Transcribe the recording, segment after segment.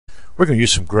We're going to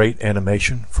use some great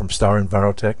animation from Star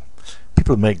Envirotech.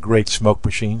 People make great smoke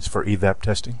machines for evap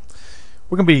testing.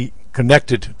 We're going to be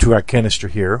connected to our canister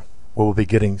here, where we'll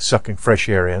be sucking fresh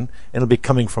air in, and it'll be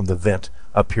coming from the vent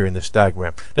up here in this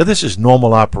diagram. Now this is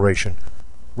normal operation.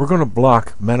 We're going to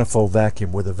block manifold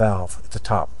vacuum with a valve at the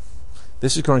top.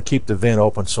 This is going to keep the vent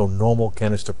open so normal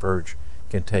canister purge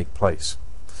can take place.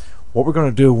 What we're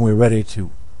going to do when we're ready to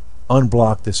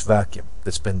unblock this vacuum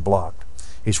that's been blocked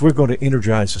is we're going to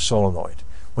energize the solenoid.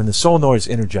 When the solenoid is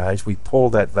energized, we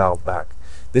pull that valve back.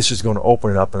 This is going to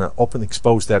open it up and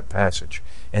expose that passage,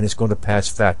 and it's going to pass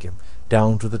vacuum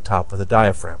down to the top of the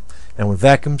diaphragm. And when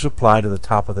vacuum is applied to the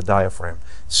top of the diaphragm,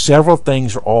 several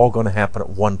things are all going to happen at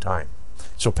one time.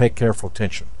 So pay careful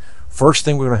attention. First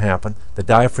thing going to happen, the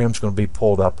diaphragm is going to be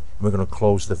pulled up, and we're going to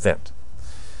close the vent.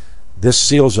 This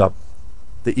seals up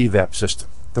the evap system.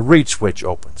 The reed switch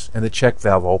opens and the check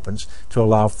valve opens to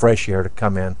allow fresh air to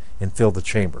come in and fill the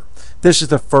chamber. This is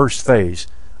the first phase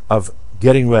of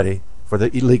getting ready for the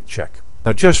leak check.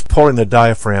 Now just pulling the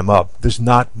diaphragm up does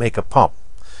not make a pump.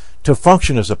 To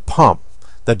function as a pump,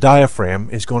 the diaphragm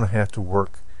is going to have to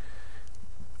work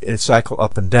in a cycle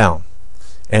up and down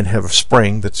and have a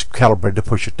spring that's calibrated to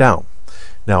push it down.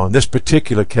 Now in this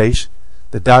particular case,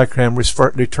 the diaphragm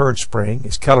return spring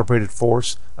is calibrated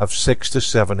force of 6 to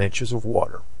 7 inches of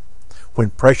water. When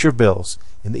pressure builds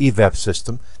in the evap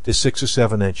system to 6 or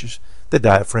 7 inches, the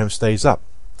diaphragm stays up.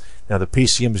 Now the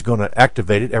PCM is going to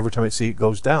activate it every time it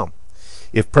goes down.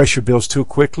 If pressure builds too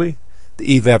quickly,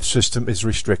 the evap system is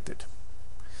restricted.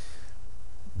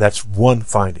 That's one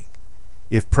finding.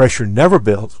 If pressure never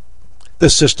builds, the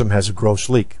system has a gross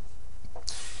leak.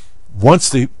 Once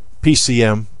the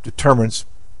PCM determines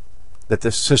that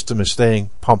the system is staying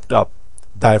pumped up,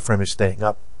 diaphragm is staying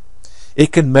up,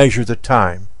 it can measure the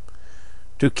time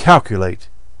to calculate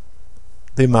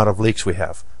the amount of leaks we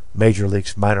have, major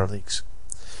leaks, minor leaks.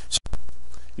 So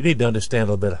you need to understand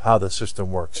a little bit how the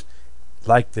system works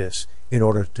like this in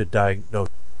order to diagnose.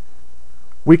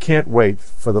 We can't wait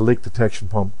for the leak detection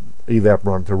pump evap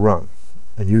run to run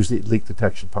and use the leak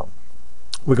detection pump.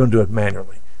 We're going to do it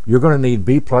manually. You're going to need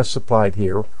B+ supplied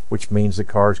here, which means the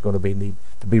car is going to need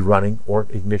to be running or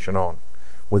ignition on.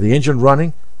 With the engine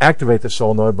running, activate the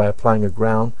solenoid by applying a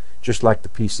ground just like the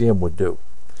PCM would do.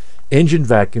 Engine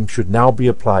vacuum should now be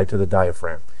applied to the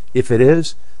diaphragm. If it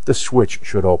is, the switch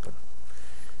should open.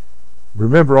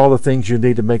 Remember all the things you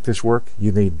need to make this work.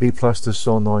 You need B+ to the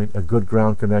solenoid, a good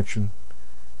ground connection,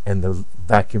 and the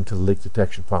vacuum to the leak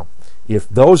detection pump. If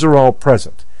those are all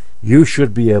present, you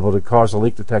should be able to cause a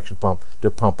leak detection pump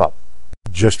to pump up.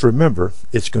 Just remember,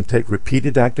 it's going to take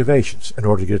repeated activations in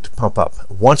order to get it to pump up.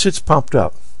 Once it's pumped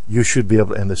up, you should be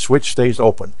able to, and the switch stays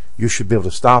open, you should be able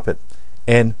to stop it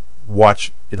and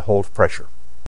watch it hold pressure.